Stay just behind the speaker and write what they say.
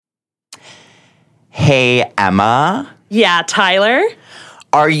Hey, Emma. Yeah, Tyler?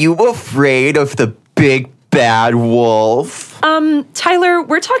 Are you afraid of the big bad wolf? Tyler,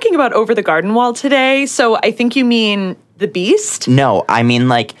 we're talking about Over the Garden Wall today, so I think you mean the Beast? No, I mean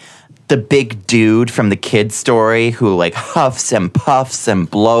like the big dude from the kid story who like huffs and puffs and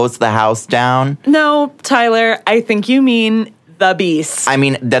blows the house down. No, Tyler, I think you mean the Beast. I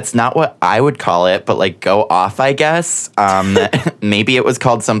mean, that's not what I would call it, but like go off, I guess. Maybe it was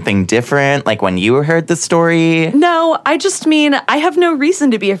called something different, like when you heard the story. No, I just mean I have no reason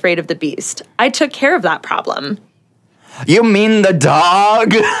to be afraid of the Beast. I took care of that problem. You mean the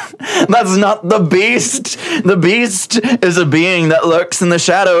dog? That's not the beast. The beast is a being that lurks in the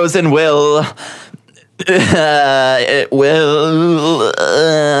shadows and will... it will...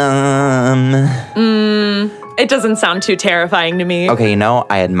 It doesn't sound too terrifying to me. Okay, you know,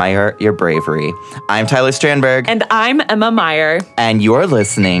 I admire your bravery. I'm Tyler Strandberg. And I'm Emma Meyer. And you're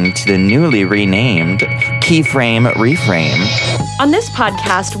listening to the newly renamed Keyframe Reframe. On this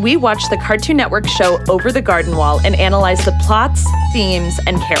podcast, we watch the Cartoon Network show Over the Garden Wall and analyze the plots, themes,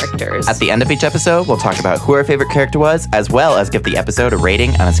 and characters. At the end of each episode, we'll talk about who our favorite character was, as well as give the episode a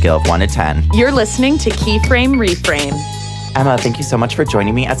rating on a scale of 1 to 10. You're listening to Keyframe Reframe. Emma, thank you so much for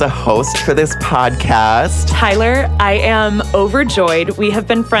joining me as a host for this podcast. Tyler, I am overjoyed. We have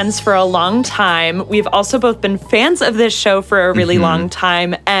been friends for a long time. We've also both been fans of this show for a really long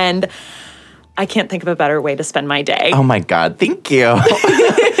time, and I can't think of a better way to spend my day. Oh my God, thank you.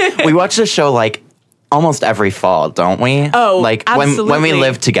 We watch this show like almost every fall, don't we? Oh, like absolutely. when we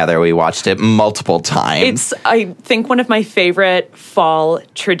lived together, we watched it multiple times. It's, I think, one of my favorite fall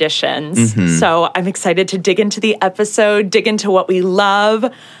traditions. So I'm excited to dig into the episode, dig into what we love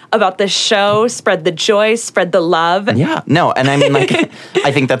about the show, spread the joy, spread the love. Yeah, no, and I mean, like,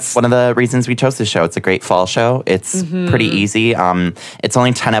 I think that's one of the reasons we chose this show. It's a great fall show. It's pretty easy. It's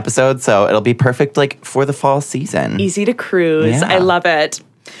only 10 episodes, so it'll be perfect, like, for the fall season. Easy to cruise. Yeah. I love it.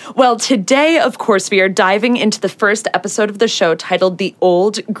 Well, today, of course, we are diving into the first episode of the show titled The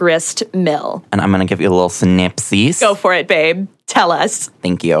Old Grist Mill. And I'm going to give you a little synopsis. Go for it, babe. Tell us.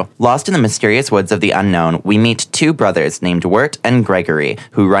 Thank you. Lost in the mysterious woods of the unknown, we meet two brothers named Wirt and Gregory,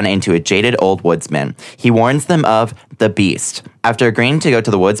 who run into a jaded old woodsman. He warns them of the Beast. After agreeing to go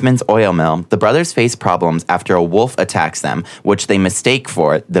to the woodsman's oil mill, the brothers face problems after a wolf attacks them, which they mistake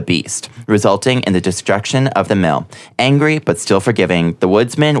for the Beast, resulting in the destruction of the mill. Angry but still forgiving, the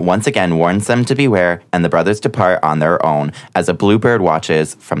woodsman once again warns them to beware, and the brothers depart on their own as a bluebird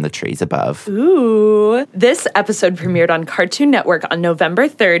watches from the trees above. Ooh. This episode premiered on Cartoon Network on November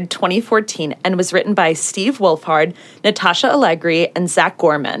 3rd, 2014, and was written by Steve Wolfhard, Natasha Allegri, and Zach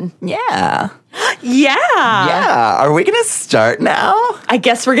Gorman. Yeah. Yeah. Yeah. Are we going to start now? I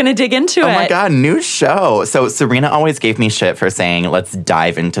guess we're going to dig into it. Oh my God, new show. So Serena always gave me shit for saying, let's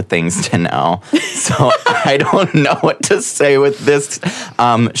dive into things to know. So I don't know what to say with this.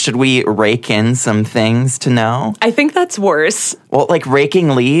 Should we rake in some things to know? I think that's worse. Well, like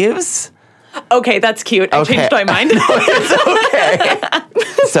raking leaves? Okay, that's cute. I changed my mind. It's okay.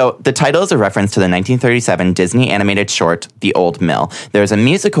 So the title is a reference to the 1937 Disney animated short, The Old Mill. There's a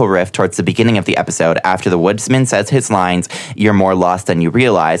musical riff towards the beginning of the episode after the woodsman says his lines, "You're more lost than you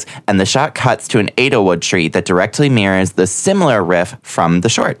realize," and the shot cuts to an Edelwood tree that directly mirrors the similar riff from the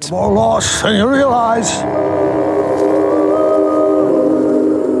short. More lost than you realize.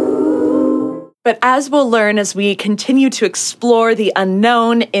 But as we'll learn as we continue to explore the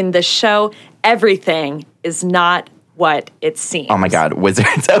unknown in the show, everything is not what it seems. Oh my God,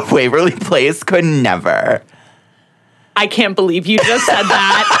 Wizards of Waverly Place could never. I can't believe you just said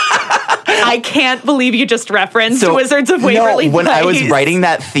that. I can't believe you just referenced Wizards of Waverly Place. When I was writing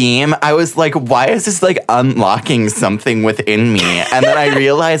that theme, I was like, why is this like unlocking something within me? And then I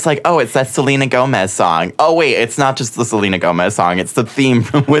realized like, oh, it's that Selena Gomez song. Oh wait, it's not just the Selena Gomez song, it's the theme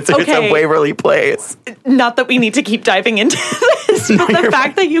from Wizards of Waverly Place. Not that we need to keep diving into this, but the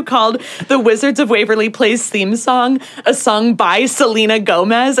fact that you called the Wizards of Waverly Place theme song a song by Selena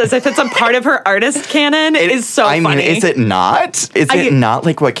Gomez as if it's a part of her artist canon is so funny. I mean, is it not? Is it not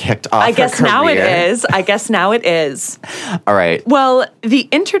like what kicked off her guess now it career? is. I guess now it is. All right. Well, the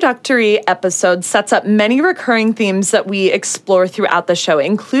introductory episode sets up many recurring themes that we explore throughout the show,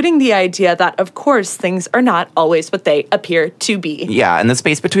 including the idea that, of course, things are not always what they appear to be. Yeah, and the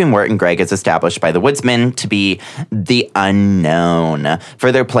space between Wirt and Greg is established by the woodsman to be the unknown,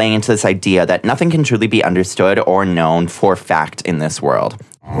 further playing into this idea that nothing can truly be understood or known for fact in this world.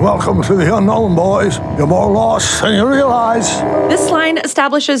 Welcome to the unknown, boys. You're more lost than you realize. This line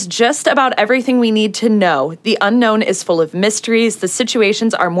establishes just about everything we need to know. The unknown is full of mysteries. The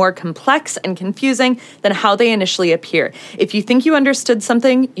situations are more complex and confusing than how they initially appear. If you think you understood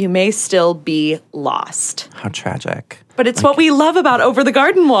something, you may still be lost. How tragic. But it's what we love about Over the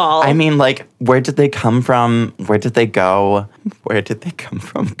Garden Wall. I mean, like, where did they come from? Where did they go? Where did they come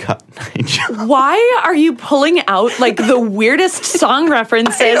from? God, Nigel. Why are you pulling out, like, the weirdest song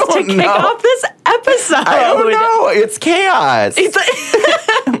references to kick off this episode? I don't know. It's chaos.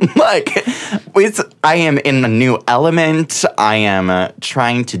 I am in a new element. I am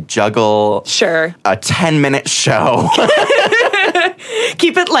trying to juggle a 10-minute show.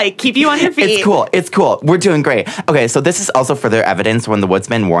 Keep it light. Keep you on your feet. It's cool. We're doing great. Okay, so this is also further evidence when the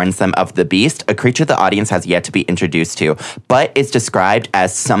woodsman warns them of the beast, a creature the audience has yet to be introduced to, but is described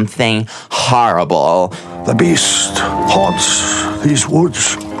as something horrible. The beast haunts these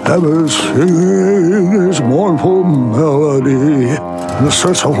woods, ever singing his mournful melody in the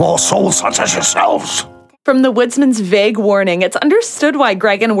search of lost souls such as yourselves. From the woodsman's vague warning, it's understood why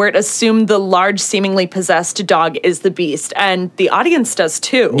Greg and Wirt assume the large, seemingly possessed dog is the beast, and the audience does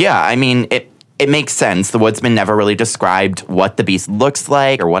too. Yeah, I mean, it makes sense. The woodsman never really described what the beast looks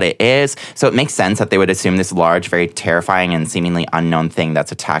like or what it is, so it makes sense that they would assume this large, very terrifying, and seemingly unknown thing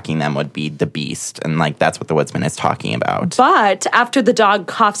that's attacking them would be the beast, and like that's what the woodsman is talking about. But after the dog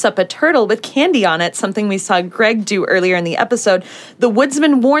coughs up a turtle with candy on it, something we saw Greg do earlier in the episode, the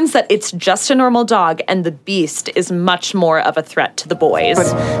woodsman warns that it's just a normal dog, and the beast is much more of a threat to the boys.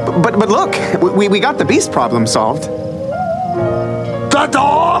 But look, we got the beast problem solved. The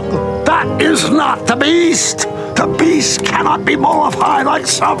dog! That is not the beast! The beast cannot be mollified like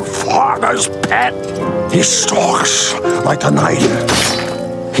some farmer's pet. He stalks like the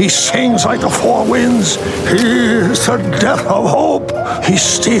night. He sings like the four winds. He is the death of hope. He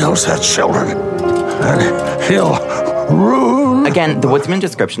steals their children. And he'll ruin. Again, the woodsman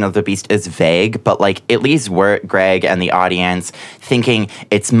description of the beast is vague, but like it leaves Wirt, Greg, and the audience thinking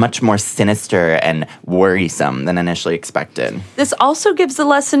it's much more sinister and worrisome than initially expected. This also gives a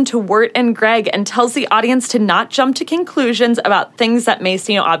lesson to Wirt and Greg and tells the audience to not jump to conclusions about things that may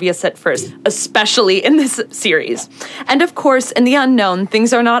seem obvious at first, especially in this series. And of course, in the unknown,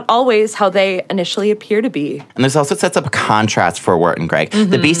 things are not always how they initially appear to be. And this also sets up a contrast for Wirt and Greg.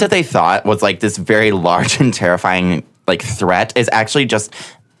 Mm-hmm. The beast that they thought was like this very large and terrifying like threat is actually just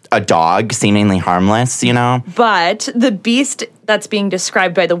a dog, seemingly harmless, you know? But the beast that's being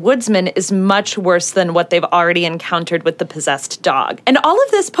described by the woodsman is much worse than what they've already encountered with the possessed dog. And all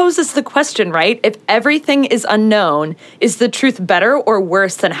of this poses the question, right? If everything is unknown, is the truth better or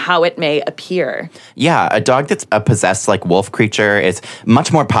worse than how it may appear? Yeah, a dog that's a possessed like wolf creature is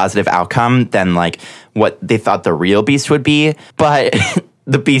much more positive outcome than like what they thought the real beast would be. But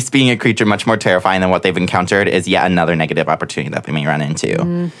the beast being a creature much more terrifying than what they've encountered is yet another negative opportunity that they may run into.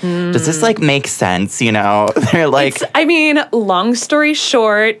 Mm-hmm. Does this, like, make sense, you know? They're like... long story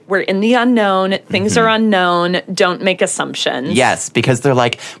short, we're in the unknown. Things are unknown. Don't make assumptions. Yes, because they're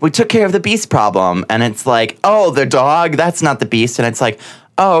like, we took care of the beast problem. And it's like, oh, the dog, that's not the beast. And it's like,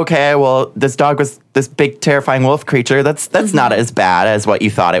 oh, okay, well, this dog was this big, terrifying wolf creature. That's not as bad as what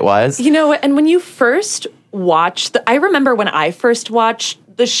you thought it was. You know, and when you first... I remember when I first watched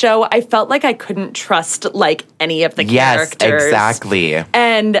the show, I felt like I couldn't trust like any of the characters. Yes, exactly.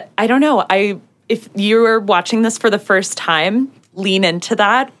 And I don't know, if you were watching this for the first time, lean into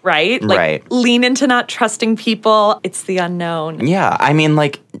that, right? Like, right. Lean into not trusting people. It's the unknown. Yeah, I mean,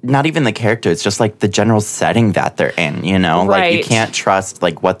 like, not even the characters, just like the general setting that they're in, you know? Right. Like, you can't trust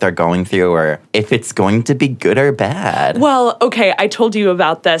like what they're going through or if it's going to be good or bad. Well, okay, I told you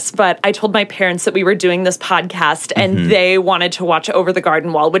about this, but I told my parents that we were doing this podcast and they wanted to watch Over the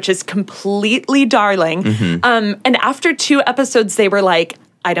Garden Wall, which is completely darling. And after 2 episodes, they were like,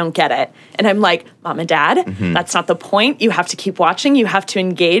 I don't get it. And I'm like, Mom and Dad, that's not the point. You have to keep watching. You have to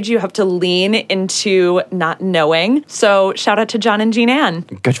engage. You have to lean into not knowing. So shout out to John and Jean Ann.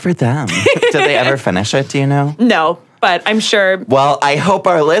 Good for them. Did they ever finish it, do you know? No, but I'm sure. Well, I hope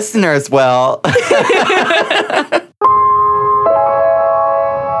our listeners will.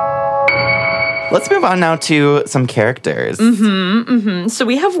 Let's move on now to some characters. So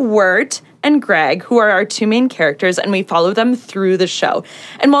we have Wirt and Greg, who are our 2 main characters, and we follow them through the show.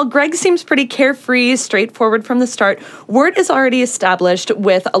 And while Greg seems pretty carefree, straightforward from the start, Wirt is already established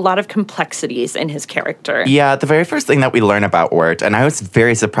with a lot of complexities in his character. Yeah, the very first thing that we learn about Wirt, and I was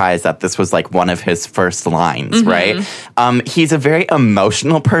very surprised that this was like one of his first lines, right? He's a very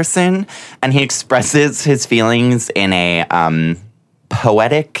emotional person, and he expresses his feelings in a...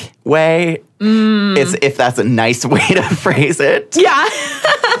 poetic way, if that's a nice way to phrase it. Yeah.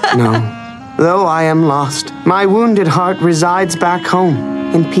 No. Though I am lost, my wounded heart resides back home,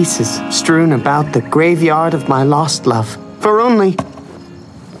 in pieces strewn about the graveyard of my lost love. For only...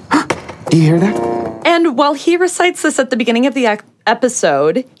 Do you hear that? And while he recites this at the beginning of the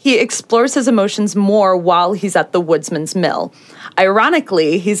episode, he explores his emotions more while he's at the woodsman's mill.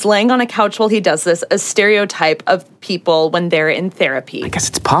 Ironically, he's laying on a couch while he does this, a stereotype of people when they're in therapy. I guess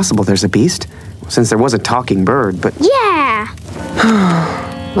it's possible there's a beast, since there was a talking bird, but... Yeah.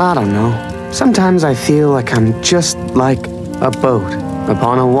 I don't know. Sometimes I feel like I'm just like a boat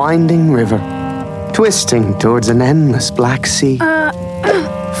upon a winding river, twisting towards an endless black sea.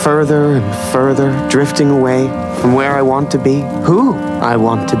 Further and further, drifting away from where I want to be, who I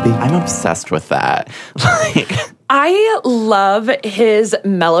want to be. I'm obsessed with that. I love his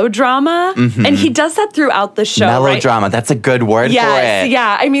melodrama, and he does that throughout the show. Melodrama, right? That's a good word for it.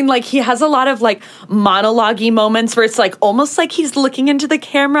 Yeah. I mean, like, he has a lot of, like, monologue-y moments where it's, like, almost like he's looking into the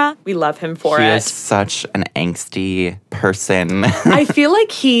camera. We love him for it. He is such an angsty person. I feel like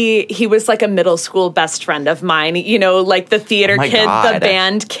he was, like, a middle school best friend of mine. You know, like, the theater kid, the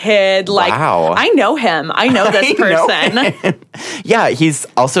band kid. Like, wow. I know him. I know this person. Yeah, he's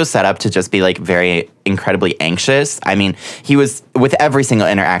also set up to just be, like, very incredibly anxious. I mean, he was with every single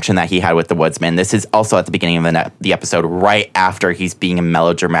interaction that he had with the woodsman. This is also at the beginning of the episode, right after he's being a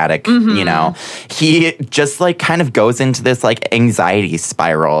melodramatic, you know. He just, like, kind of goes into this, like, anxiety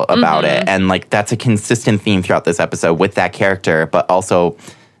spiral about it. And, like, that's a consistent theme throughout this episode with that character, but also...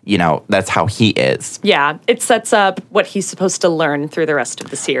 You know, that's how he is. Yeah, it sets up what he's supposed to learn through the rest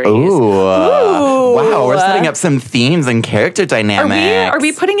of the series. Ooh. Wow, we're setting up some themes and character dynamics. Are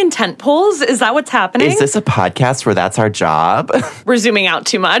we putting in tent poles? Is that what's happening? Is this a podcast where that's our job? We're zooming out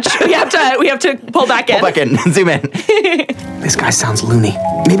too much. We have to pull back in. Pull back in. Zoom in. This guy sounds loony.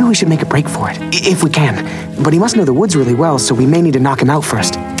 Maybe we should make a break for it, if we can. But he must know the woods really well, so we may need to knock him out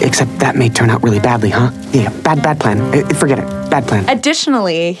first. Except that may turn out really badly, huh? Yeah, bad plan. Forget it. Bad plan.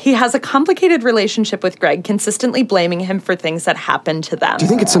 Additionally, he has a complicated relationship with Greg, consistently blaming him for things that happened to them. Do you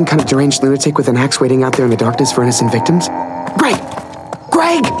think it's some kind of deranged lunatic with an axe waiting out there in the darkness for innocent victims? Greg!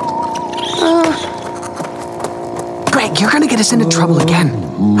 Greg, you're gonna get us into trouble again.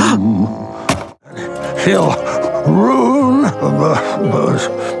 He'll ruin...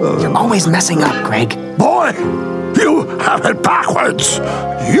 You're always messing up, Greg. Boy, you have it backwards.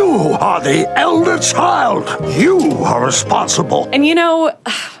 You are the elder child. You are responsible. And you know,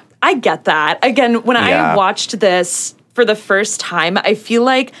 I get that. Again, when I watched this for the first time, I feel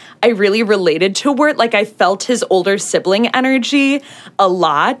like I really related to Wirt. Like, I felt his older sibling energy a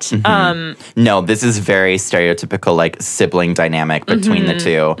lot. No, this is very stereotypical, like, sibling dynamic between the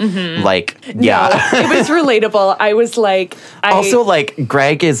two. Like, yeah. No, it was relatable. I was like... Also, like,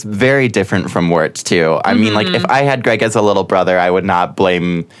 Greg is very different from Wirt, too. I mean, like, if I had Greg as a little brother, I would not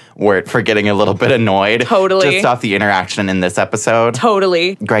blame Wirt for getting a little bit annoyed. Totally. Just off the interaction in this episode.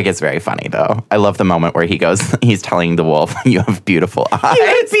 Totally. Greg is very funny, though. I love the moment where he's telling the wolf, you have beautiful eyes. You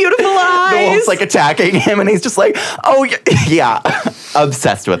have beautiful eyes. The wolf's, like, attacking him, and he's just like, oh, yeah.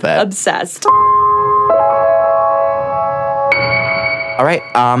 Obsessed with it. Obsessed. All right,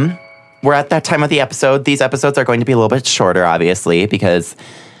 we're at that time of the episode. These episodes are going to be a little bit shorter, obviously, because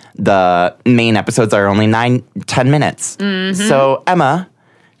the main episodes are only 9-10 minutes. So, Emma,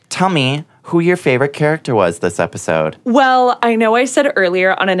 tell me who your favorite character was this episode. Well, I know I said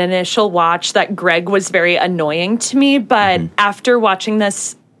earlier on an initial watch that Greg was very annoying to me, but after watching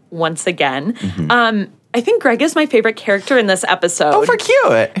this once again, I think Greg is my favorite character in this episode. Oh, for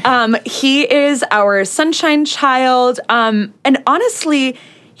cute. He is our sunshine child, and honestly,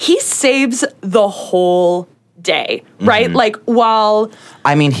 he saves the whole day, right? Like, while...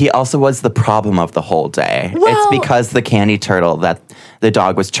 I mean, he also was the problem of the whole day. Well, it's because the candy turtle that the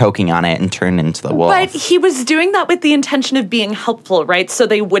dog was choking on it and turned into the wolf. But he was doing that with the intention of being helpful, right? So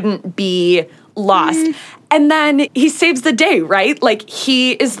they wouldn't be lost. And then he saves the day, right? Like,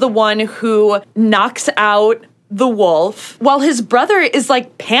 he is the one who knocks out the wolf while his brother is,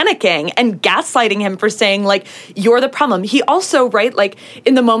 like, panicking and gaslighting him for saying, like, you're the problem. He also, right, like,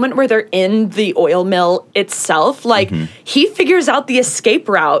 in the moment where they're in the oil mill itself, like, he figures out the escape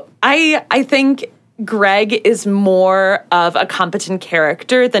route. I think Greg is more of a competent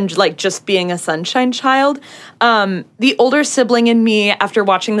character than, like, just being a sunshine child. The older sibling in me, after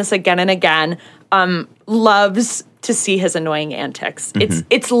watching this again and again, loves to see his annoying antics.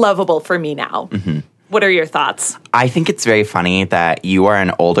 It's lovable for me now. What are your thoughts? I think it's very funny that you are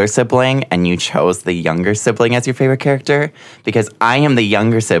an older sibling and you chose the younger sibling as your favorite character, because I am the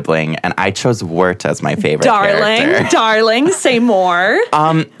younger sibling and I chose Wirt as my favorite character. Darling, say more.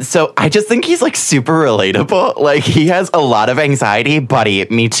 So I just think he's like super relatable. Like he has a lot of anxiety, buddy.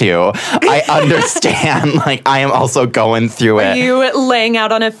 Me too. I understand. Like I am also going through it. Are you laying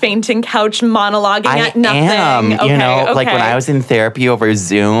out on a fainting couch monologuing at nothing? I am. Okay, you know, okay. like when I was in therapy over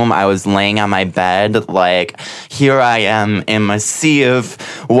Zoom, I was laying on my bed, like, here I am in my sea of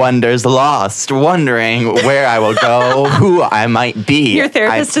wonders, lost, wondering where I will go, who I might be. Your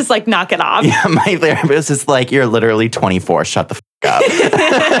therapist is like, knock it off. Yeah, my therapist is like, you're literally 24. Shut the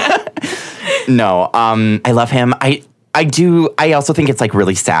up. No, I love him. I also think it's like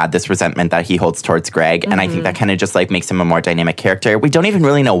really sad, this resentment that he holds towards Greg. And I think that kind of just like makes him a more dynamic character. We don't even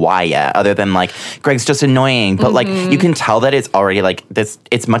really know why yet, other than like Greg's just annoying. But like you can tell that it's already like this,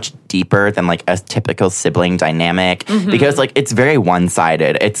 it's much deeper than like a typical sibling dynamic because like it's very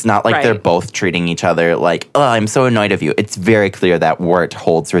one-sided. It's not like they're both treating each other like, oh, I'm so annoyed of you. It's very clear that Wirt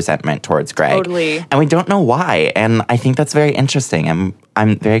holds resentment towards Greg. Totally. And we don't know why. And I think that's very interesting.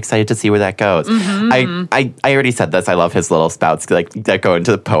 I'm very excited to see where that goes. I already said this. I love his little spouts like that go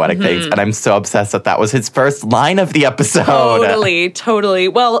into the poetic things, and I'm so obsessed that was his first line of the episode. Totally.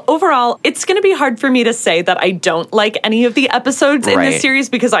 Well, overall, it's going to be hard for me to say that I don't like any of the episodes in this series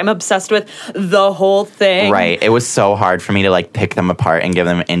because I'm obsessed with the whole thing. Right. It was so hard for me to like pick them apart and give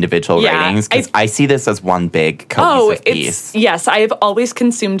them individual ratings because I see this as one big cohesive piece. Yes, I have always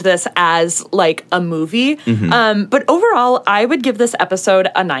consumed this as like a movie. But overall, I would give this episode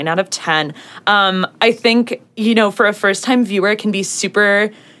a 9 out of 10. I think, you know, for a first-time viewer, it can be super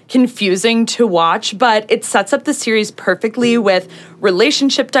confusing to watch, but it sets up the series perfectly with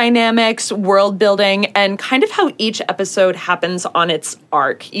relationship dynamics, world building, and kind of how each episode happens on its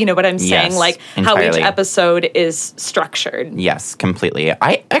arc. You know what I'm saying? Yes, like entirely. How each episode is structured. Yes, completely.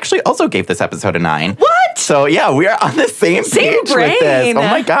 I actually also gave this episode a 9. What? So yeah, we are on the same page with this. Oh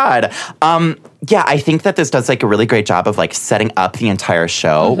my God. Yeah, I think that this does like a really great job of like setting up the entire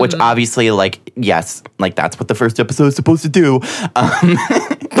show, which obviously like, yes, like that's what the first episode is supposed to do.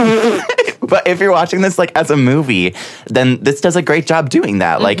 But if you're watching this like as a movie, then this does a great job doing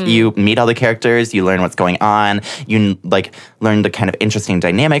that. Like you meet all the characters, you learn what's going on, you like learn the kind of interesting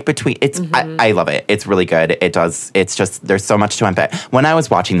dynamic between. It's I love it. It's really good. It does. It's just there's so much to unpack. When I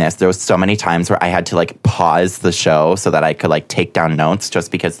was watching this, there was so many times where I had to like pause the show so that I could like take down notes,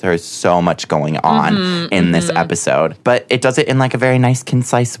 just because there's so much going on in this episode. But it does it in like a very nice,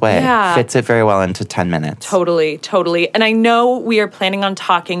 concise way. Yeah. Fits it very well into 10 minutes. Totally. And I know we are planning on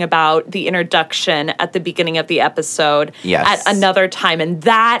talking about the introduction at the beginning of the episode at another time, and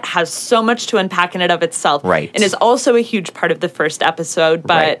that has so much to unpack in and of itself. Right. And is also a huge part of the first episode,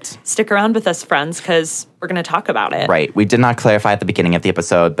 but stick around with us, friends, because we're going to talk about it. Right. We did not clarify at the beginning of the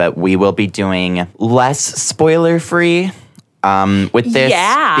episode, but we will be doing less spoiler-free with this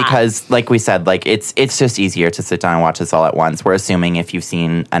because, like we said, like it's just easier to sit down and watch this all at once. We're assuming if you've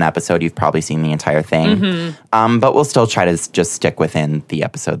seen an episode, you've probably seen the entire thing. But we'll still try to just stick within the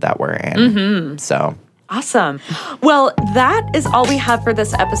episode that we're in. So... Awesome. Well, that is all we have for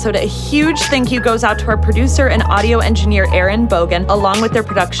this episode. A huge thank you goes out to our producer and audio engineer, Aaron Bogan, along with their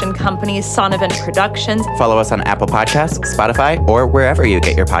production company, Sonavent Productions. Follow us on Apple Podcasts, Spotify, or wherever you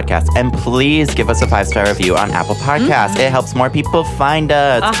get your podcasts. And please give us a 5-star review on Apple Podcasts. It helps more people find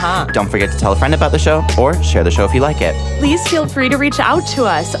us. Don't forget to tell a friend about the show or share the show if you like it. Please feel free to reach out to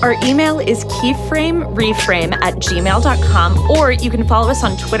us. Our email is keyframereframe@gmail.com, or you can follow us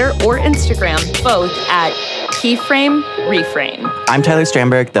on Twitter or Instagram, both at Keyframe Reframe. I'm Tyler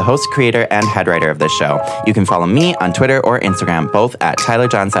Strandberg, the host, creator, and head writer of this show. You can follow me on Twitter or Instagram, both at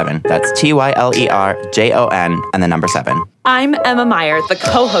TylerJohn7. That's TYLERJON and the number 7. I'm Emma Meyer, the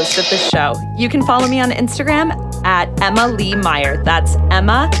co-host of the show. You can follow me on Instagram at Emma Lee Meyer. That's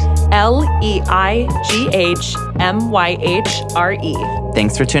Emma, LEIGHMYHRE.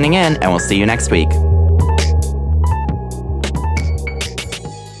 Thanks for tuning in, and we'll see you next week.